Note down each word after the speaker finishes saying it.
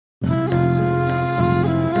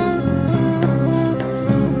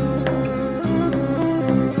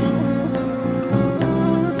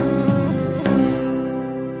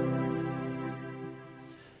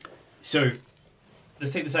So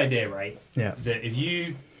let's take this idea, right? Yeah. That if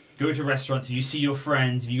you go to restaurants, if you see your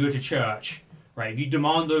friends, if you go to church, right? If you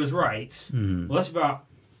demand those rights, well, that's about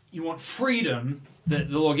you want freedom that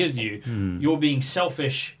the law gives you. You're being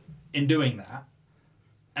selfish in doing that,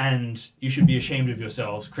 and you should be ashamed of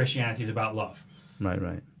yourselves. Christianity is about love. Right,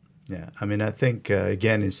 right. Yeah. I mean, I think,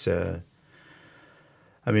 again, it's, I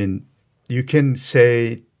mean, you can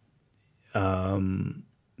say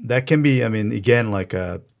that can be, I mean, again, like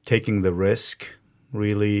taking the risk,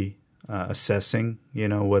 really assessing, you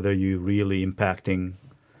know, whether you're really impacting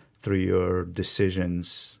through your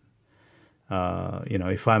decisions. You know,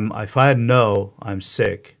 if I know I'm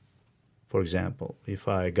sick, for example, if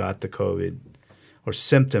I got the COVID or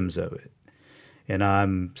symptoms of it, and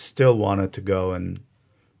I'm still wanted to go and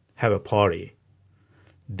have a party,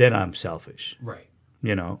 then I'm selfish. Right.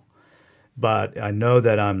 You know, but I know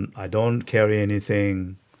that I don't carry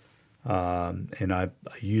anything, and I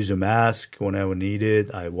use a mask whenever needed.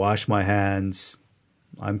 I wash my hands.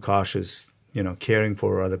 I'm cautious, you know, caring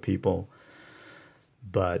for other people.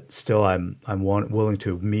 But still, I'm willing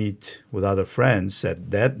to meet with other friends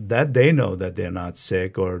that they know that they're not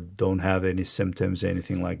sick or don't have any symptoms,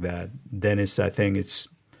 anything like that. Then I think it's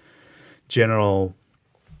general,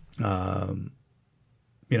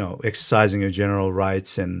 you know, exercising your general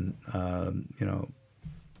rights and you know,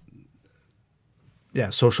 yeah,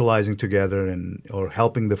 socializing together or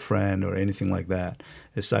helping the friend or anything like that.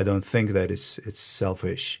 I don't think that it's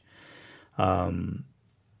selfish.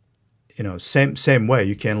 You know, same way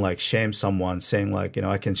you can like shame someone, saying like, you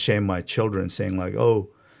know, I can shame my children, saying like, oh,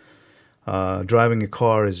 driving a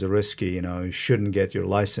car is risky. You know, you shouldn't get your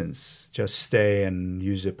license. Just stay and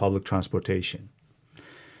use the public transportation.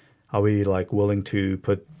 Are we like willing to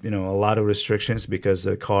put, you know, a lot of restrictions because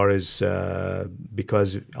the car is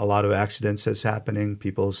because a lot of accidents is happening,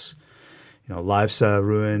 people's, you know, lives are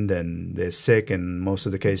ruined and they're sick, and most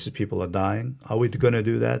of the cases people are dying. Are we going to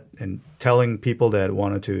do that? And telling people that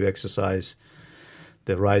wanted to exercise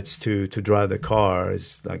the rights to drive the car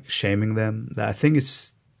is like shaming them. I think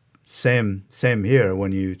it's same here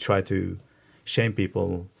when you try to shame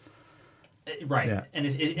people. Right. Yeah. And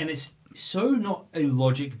it's so not a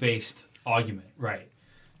logic-based argument, right?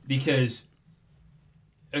 Because,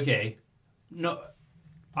 okay, no,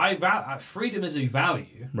 freedom is a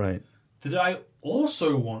value, right, that I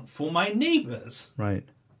also want for my neighbors. Right.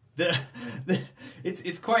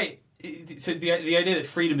 It's quite. So the idea that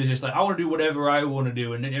freedom is just like, I want to do whatever I want to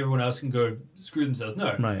do and then everyone else can go screw themselves.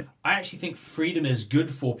 No. Right. I actually think freedom is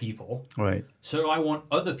good for people. Right. So I want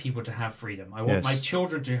other people to have freedom. I want my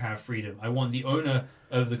children to have freedom. I want the owner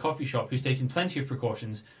of the coffee shop, who's taken plenty of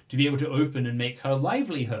precautions, to be able to open and make her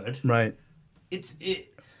livelihood. Right.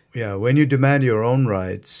 Yeah, when you demand your own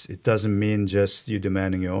rights, it doesn't mean just you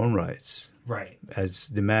demanding your own rights. Right. As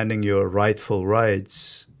demanding your rightful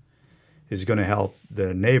rights is going to help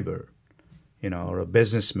the neighbor, you know, or a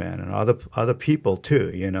businessman and other people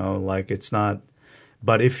too, you know, like it's not.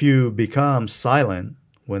 But if you become silent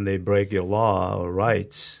when they break your law or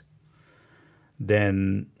rights,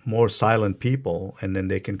 then more silent people, and then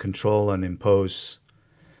they can control and impose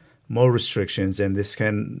more restrictions, and this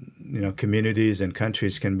can, you know, communities and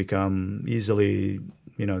countries can become easily,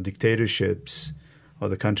 you know, dictatorships, or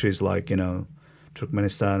the countries like, you know,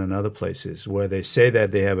 Turkmenistan and other places where they say that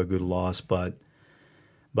they have a good laws, but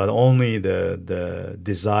only the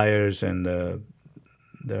desires and the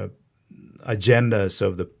agendas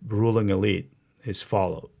of the ruling elite is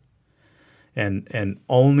followed, and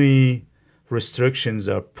only restrictions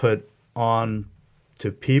are put on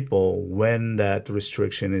to people when that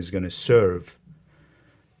restriction is going to serve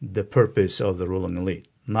the purpose of the ruling elite,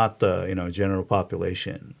 not the, you know, general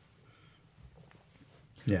population.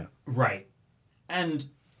 Yeah. Right. And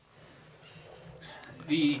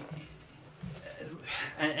there's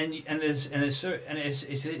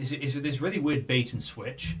this really weird bait and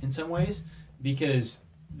switch in some ways, because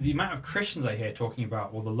the amount of Christians I hear talking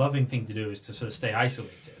about, well, the loving thing to do is to sort of stay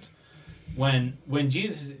isolated. When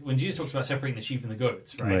Jesus talks about separating the sheep and the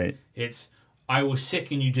goats, right? It's, I was sick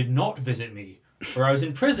and you did not visit me, or I was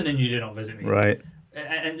in prison and you did not visit me. Right.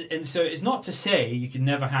 And so it's not to say you can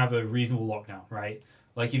never have a reasonable lockdown, right?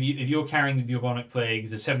 Like if you're carrying the bubonic plague,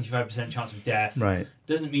 there's a 75% chance of death. Right.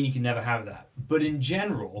 Doesn't mean you can never have that. But in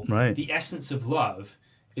general, the essence of love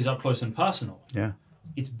is up close and personal. Yeah.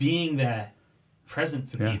 It's being there, present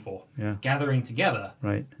for people, gathering together,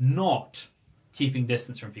 right, not keeping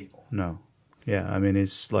distance from people. No. Yeah, I mean,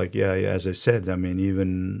 it's like, as I said, I mean,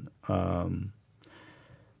 even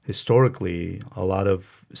historically, a lot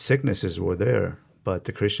of sicknesses were there, but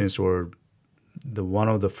the Christians were one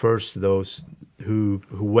of the first, those who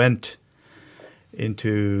went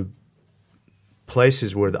into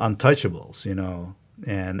places where the untouchables,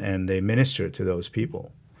 and they minister to those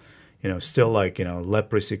people. Still like,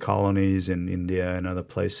 leprosy colonies in India and other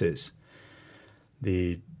places.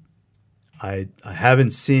 I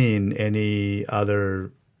haven't seen any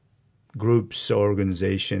other groups or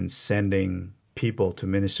organizations sending people to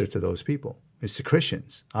minister to those people. It's the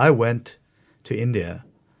Christians. I went to India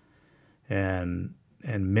and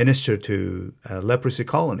ministered to a leprosy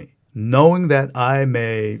colony, knowing that I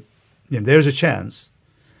may, there's a chance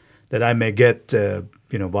that I may get,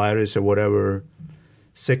 virus or whatever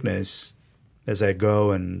sickness as I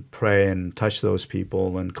go and pray and touch those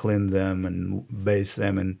people and cleanse them and bathe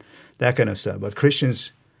them and that kind of stuff. But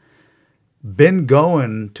Christians been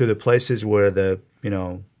going to the places where the,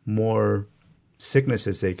 more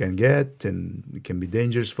sicknesses they can get and it can be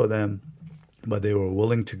dangerous for them, but they were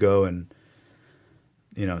willing to go and,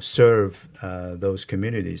 serve those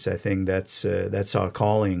communities. I think that's our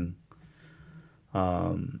calling,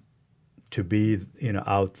 to be,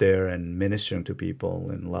 out there and ministering to people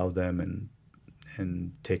and love them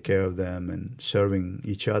and take care of them and serving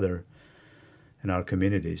each other in our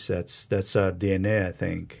communities. That's our DNA, I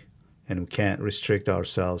think. And we can't restrict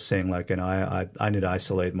ourselves saying like, I need to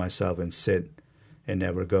isolate myself and sit and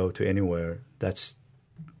never go to anywhere. That's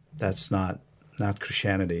not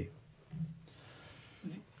Christianity.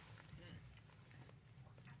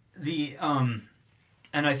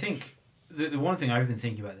 And I think the one thing I've been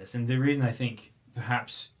thinking about this, and the reason I think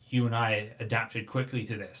perhaps you and I adapted quickly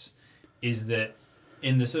to this, is that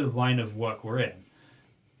in the sort of line of work we're in,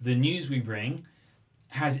 the news we bring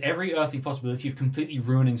has every earthly possibility of completely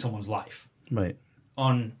ruining someone's life. Right.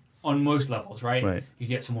 On most levels, right? Right. You could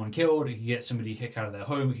get someone killed, you could get somebody kicked out of their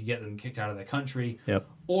home, you could get them kicked out of their country. Yep.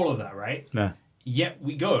 All of that, right? Yeah. Yet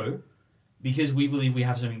we go because we believe we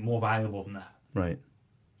have something more valuable than that. Right.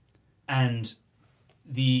 And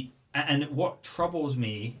what troubles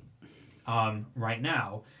me right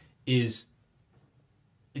now is,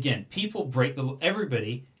 again, people break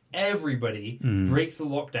everybody breaks the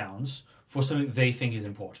lockdowns for something they think is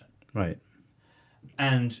important. Right.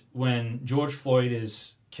 And when George Floyd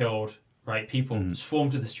is killed, right, people swarm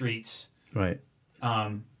to the streets. Right.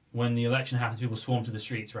 When the election happens, people swarm to the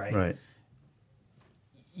streets, right? Right.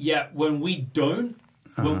 Yeah, when we don't,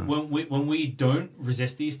 when we don't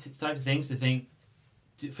resist these types of things to think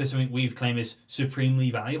for something we claim is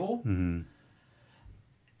supremely valuable,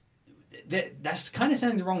 that's kind of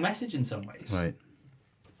sending the wrong message in some ways. Right.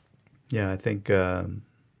 Yeah, I think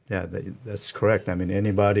that's correct. I mean,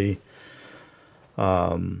 anybody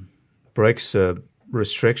breaks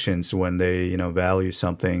restrictions when they value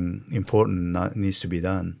something important needs to be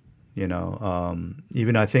done.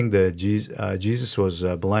 Even I think that Jesus was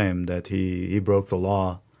blamed that he broke the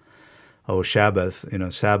law of Sabbath,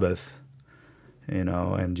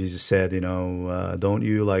 and Jesus said, don't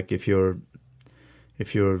you, like, if your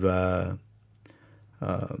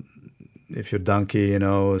donkey,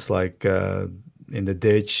 is like in the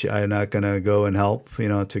ditch, I'm not gonna go and help,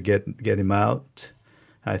 to get him out.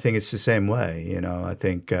 I think it's the same way. I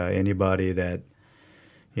think anybody that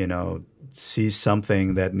sees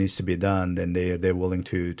something that needs to be done, then they're willing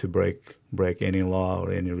to break any law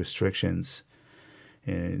or any restrictions.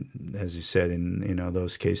 And as you said, in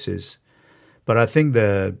those cases. But I think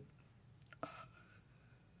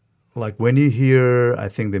like when you hear, I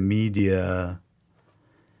think the media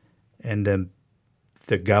and then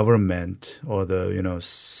the government or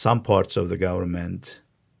some parts of the government,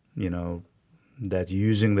 that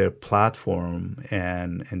using their platform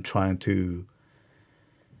and trying to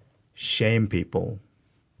shame people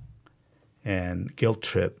and guilt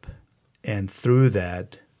trip, and through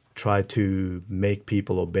that try to make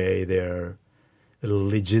people obey their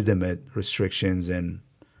legitimate restrictions and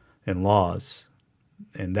laws.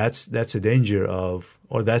 And that's a danger of,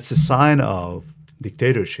 or that's a sign of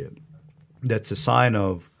dictatorship. That's a sign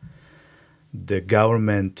of the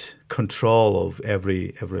government control of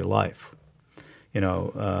every life.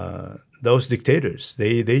 Those dictators,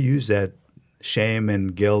 they use that shame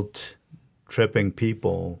and guilt tripping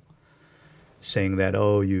people, saying that,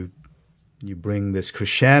 oh, you bring this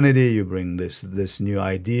Christianity, you bring this new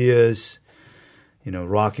ideas,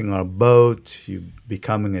 rocking our boat, you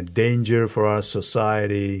becoming a danger for our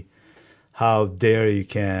society. How dare you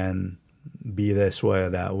can be this way or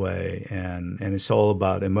that way, and it's all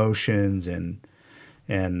about emotions and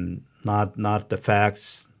not the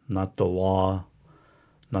facts, not the law,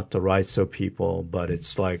 not the rights of people, but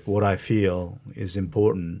it's like what I feel is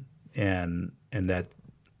important, and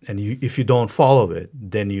if you don't follow it,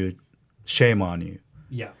 then shame on you.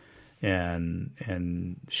 Yeah. And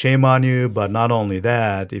shame on you, but not only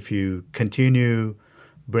that, if you continue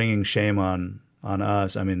bringing shame on on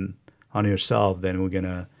us, I mean, on yourself, then we're going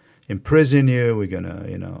to imprison you, we're going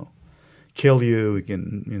to, kill you, we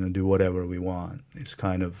can, do whatever we want. It's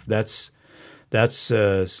kind of, that's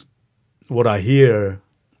what I hear,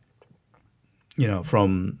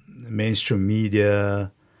 from mainstream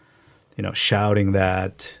media, shouting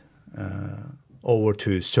that over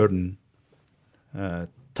to certain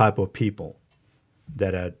type of people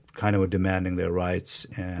that are kind of demanding their rights,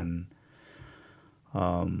 and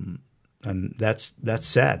that's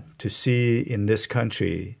sad to see in this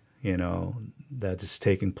country, that is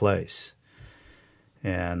taking place.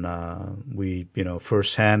 And we,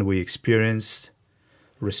 firsthand we experienced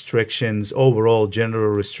restrictions, overall general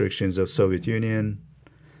restrictions of Soviet Union.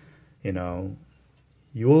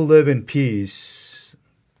 You will live in peace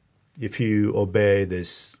if you obey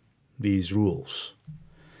these rules,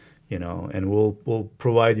 and we'll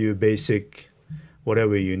provide you basic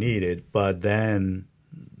whatever you needed, but then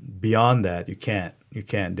beyond that you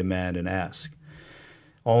can't demand and ask.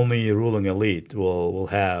 Only a ruling elite will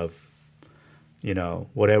have,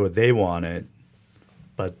 whatever they wanted,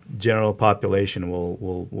 but general population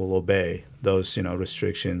will obey those,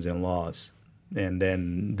 restrictions and laws. And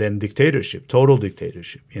then dictatorship, total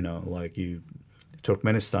dictatorship, like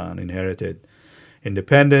Turkmenistan inherited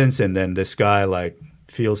independence, and then this guy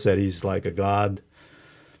feels that he's like a god,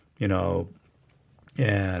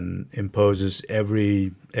 and imposes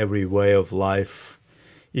every way of life,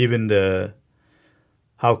 even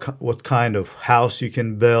what kind of house you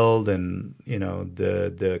can build, and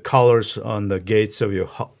the colors on the gates of your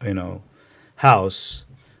house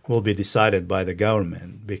will be decided by the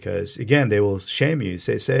government, because again they will shame you.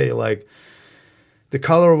 Say like the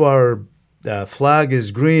color of our flag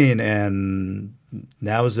is green, and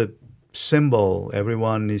now is a symbol.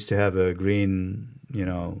 Everyone needs to have a green,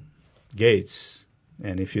 gates,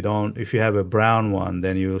 and if you have a brown one,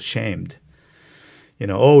 then you're shamed.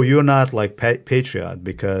 Oh, you're not like patriot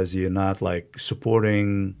because you're not like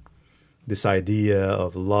supporting this idea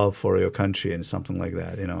of love for your country and something like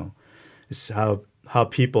that. It's how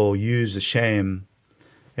people use the shame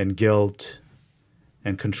and guilt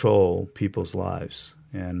and control people's lives.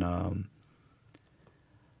 And now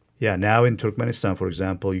in Turkmenistan, for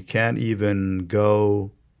example, you can't even go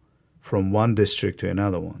from one district to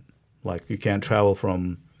another one. Like you can't travel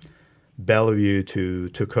from Bellevue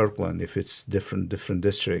to Kirkland if it's different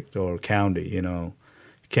district or county. You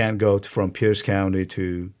can't go from Pierce County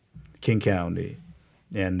to King County,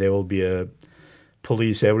 and there will be a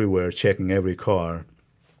police everywhere checking every car.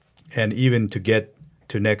 And even to get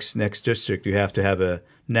to next district, you have to have a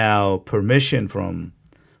now permission from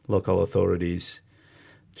local authorities,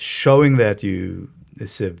 showing that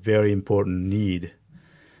it's a very important need,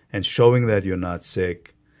 and showing that you're not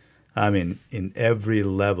sick. I mean, in every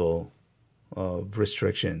level of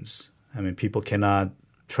restrictions. I mean, people cannot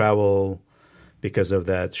travel because of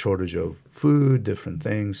that shortage of food, different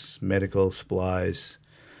things, medical supplies.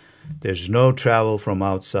 There's no travel from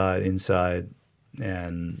outside, inside,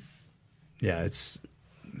 and it's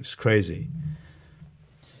crazy.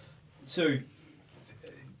 So,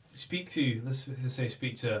 speak to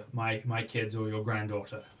my kids or your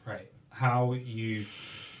granddaughter, right? How you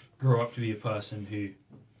grow up to be a person who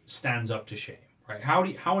stands up to shame, right? How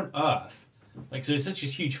on earth, so there's such a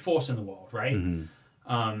huge force in the world, right?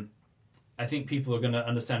 Mm-hmm. I think people are going to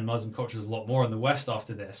understand Muslim cultures a lot more in the West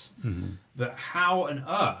after this. Mm-hmm. But how on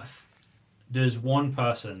earth does one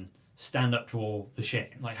person stand up to all the shame?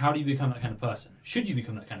 Like, how do you become that kind of person? Should you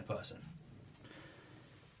become that kind of person?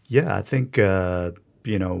 Yeah, I think,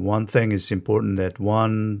 one thing is important,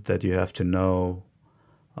 that you have to know,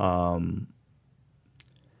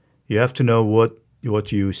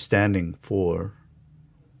 what you're standing for.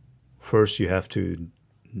 First, you have to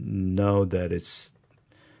know that it's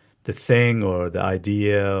the thing or the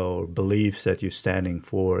idea or beliefs that you're standing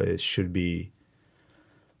for should be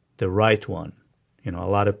the right one. A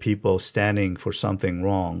lot of people standing for something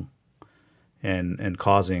wrong and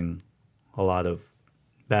causing a lot of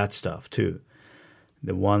bad stuff too.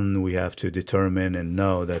 The one we have to determine and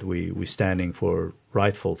know that we're standing for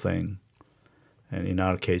rightful thing. And in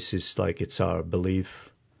our case, it's our belief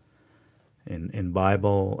in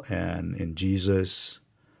Bible and in Jesus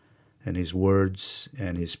and his words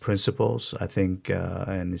and his principles. I think,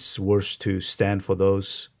 and it's worth to stand for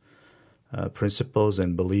those principles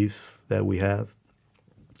and belief that we have.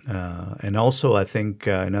 And also, I think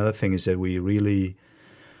another thing is that we really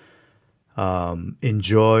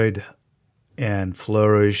enjoyed and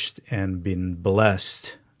flourished and been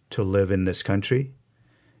blessed to live in this country,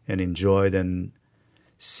 and enjoyed and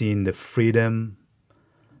seen the freedom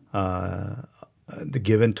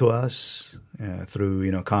given to us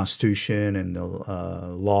through Constitution and the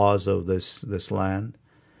laws of this land.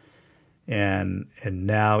 And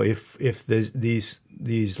now if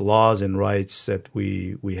these laws and rights that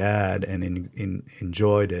we had and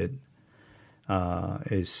enjoyed it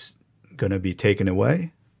is going to be taken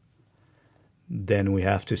away, then we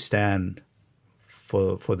have to stand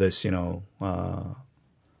for this,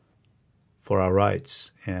 for our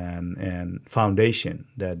rights and foundation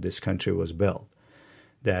that this country was built,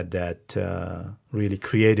 that really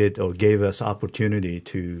created or gave us opportunity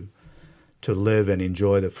to live and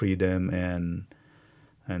enjoy the freedom and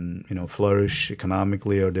flourish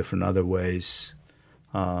economically or different other ways.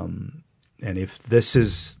 And if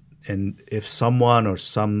someone or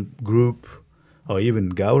some group or even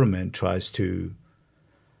government tries to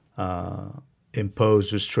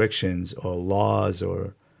impose restrictions or laws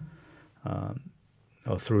or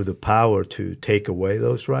through the power to take away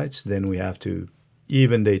those rights, then we have to,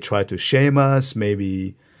 even they try to shame us,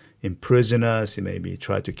 maybe imprison us, maybe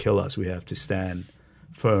try to kill us, we have to stand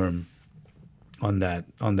firm on that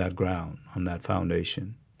ground, on that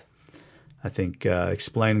foundation. I think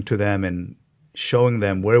explaining to them and showing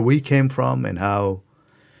them where we came from and how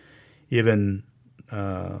even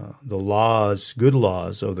the laws, good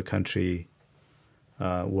laws of the country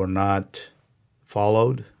were not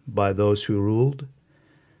followed by those who ruled.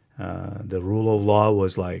 The rule of law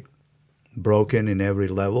was like broken in every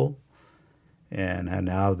level, and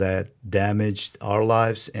how that damaged our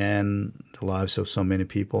lives and the lives of so many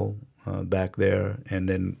people back there, and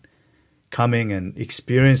then coming and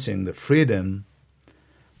experiencing the freedom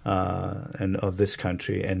and of this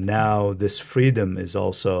country, and now this freedom is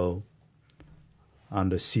also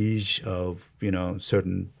under siege of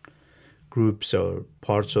certain groups or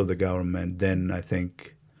parts of the government. Then I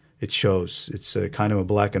think it shows it's a kind of a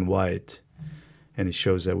black and white, and it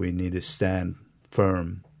shows that we need to stand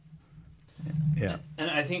firm. Yeah, and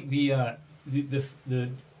I think the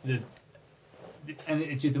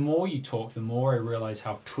more you talk, the more I realize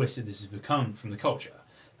how twisted this has become from the culture.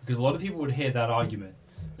 Because a lot of people would hear that argument,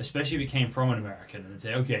 especially if it came from an American, and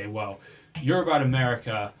say, "Okay, well, you're about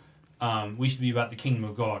America. We should be about the kingdom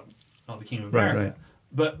of God, not the kingdom of America." Right.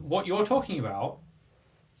 But what you're talking about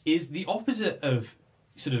is the opposite of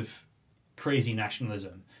sort of crazy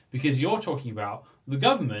nationalism, because you're talking about the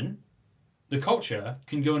government. The culture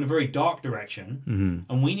can go in a very dark direction,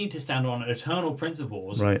 and we need to stand on eternal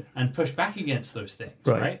principles and push back against those things.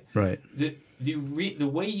 Right. The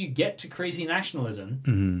way you get to crazy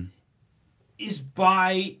nationalism is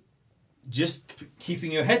by just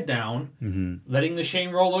keeping your head down, letting the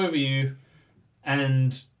shame roll over you,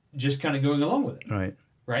 and just kind of going along with it.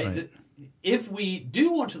 Right. If we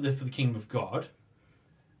do want to live for the kingdom of God,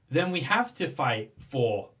 then we have to fight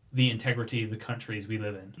for the integrity of the countries we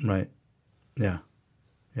live in. Right. Yeah.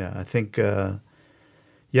 I think,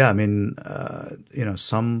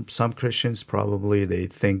 some Christians probably, they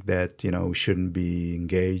think that, we shouldn't be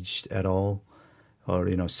engaged at all,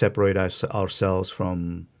 or, separate ourselves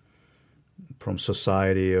from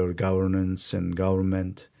society or governance and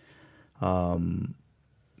government.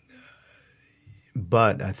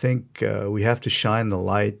 But I think we have to shine the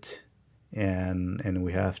light, and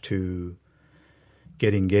we have to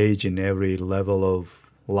get engaged in every level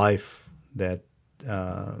of life that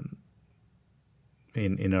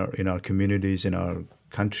in our communities, in our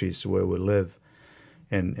countries where we live,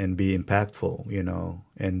 and be impactful,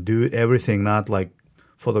 and do everything not like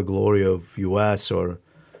for the glory of U.S. or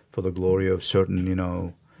for the glory of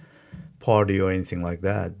certain party or anything like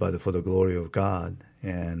that, but for the glory of God.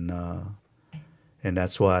 And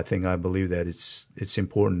that's why I believe that it's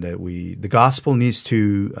important that the gospel needs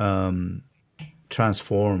to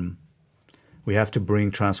transform. We have to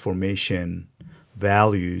bring transformation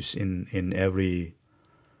values in every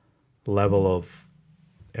level of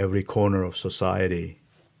every corner of society,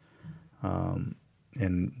 and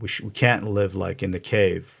we can't live like in the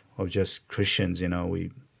cave of just Christians.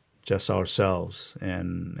 We just ourselves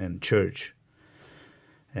and church,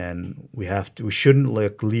 and we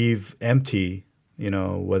shouldn't leave empty.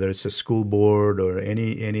 Whether it's a school board or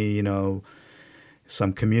any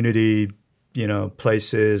some community.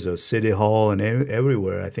 Places or city hall and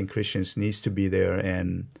everywhere. I think Christians needs to be there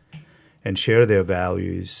and share their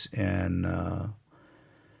values and a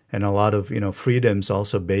lot of freedoms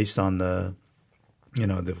also based on the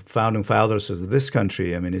founding fathers of this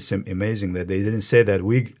country. I mean, it's amazing that they didn't say that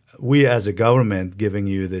we as a government giving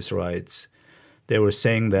you these rights. They were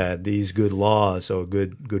saying that these good laws or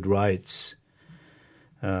good rights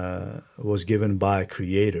was given by a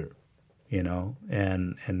Creator.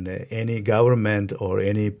 And any government or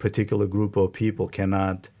any particular group of people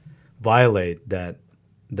cannot violate that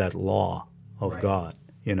law of Right. God,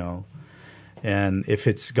 you know. And if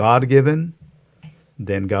it's God-given,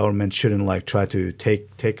 then government shouldn't like try to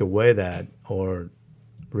take away that or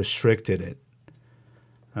restricted it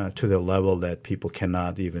to the level that people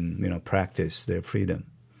cannot even, you know, practice their freedom.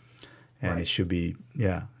 And Right. it should be,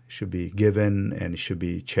 yeah, it should be given, and it should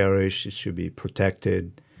be cherished. It should be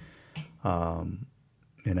protected.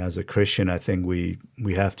 And as a Christian, I think we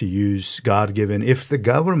have to use God-given. If the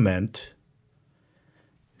government,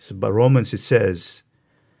 so by Romans it says,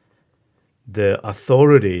 the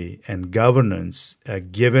authority and governance are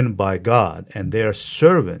given by God, and they are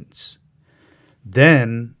servants,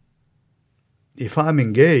 then if I'm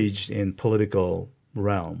engaged in political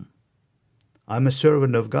realm, I'm a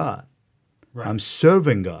servant of God. Right. I'm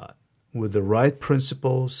serving God with the right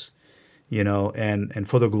principles, you know, and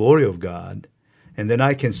for the glory of God. And then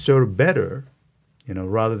I can serve better, you know,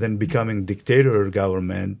 rather than becoming dictator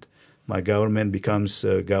government. My government becomes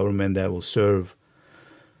a government that will serve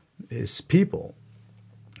his people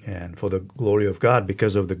and for the glory of God,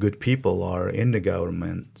 because of the good people are in the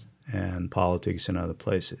government and politics and other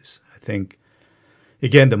places. I think,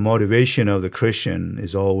 again, the motivation of the Christian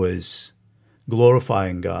is always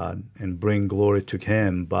glorifying God and bring glory to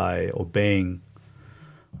Him by obeying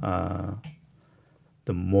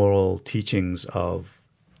the moral teachings of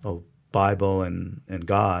Bible and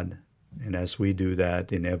God. And as we do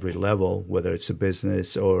that in every level, whether it's a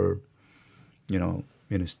business or, you know,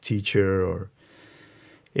 in a teacher or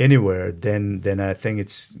anywhere, then I think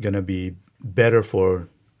it's going to be better for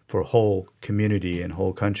whole community and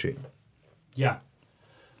whole country. Yeah.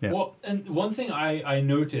 Yeah. Well, and one thing I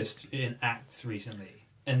noticed in Acts recently,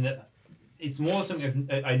 and that it's more something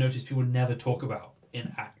I noticed people never talk about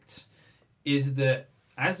in Acts, is that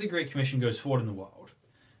as the Great Commission goes forward in the world,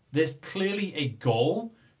 there's clearly a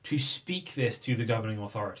goal to speak this to the governing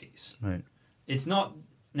authorities. Right. It's not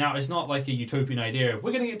like a utopian idea of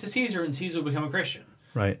we're going to get to Caesar and Caesar will become a Christian.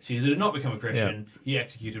 Right. Caesar did not become a Christian. Yeah. He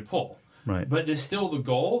executed Paul. Right. But there's still the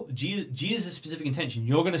goal. Jesus' specific intention.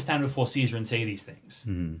 You're going to stand before Caesar and say these things.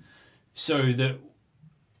 Mm-hmm. So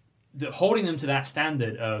that holding them to that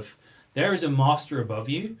standard of there is a master above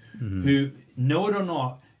you who, know it or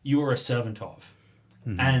not, you are a servant of.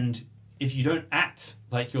 Mm-hmm. And if you don't act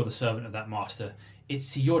like you're the servant of that master,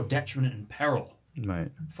 it's to your detriment and peril,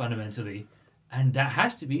 right, fundamentally. And that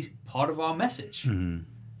has to be part of our message. Mm-hmm.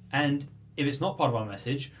 And if it's not part of our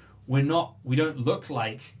message, we don't look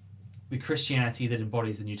like the Christianity that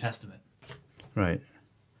embodies the New Testament. Right.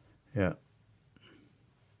 Yeah.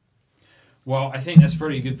 Well, I think that's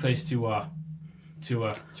probably a good place to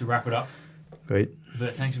wrap it up. Great.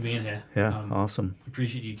 But thanks for being here. Yeah, awesome.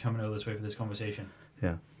 Appreciate you coming over this way for this conversation.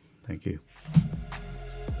 Yeah, thank you.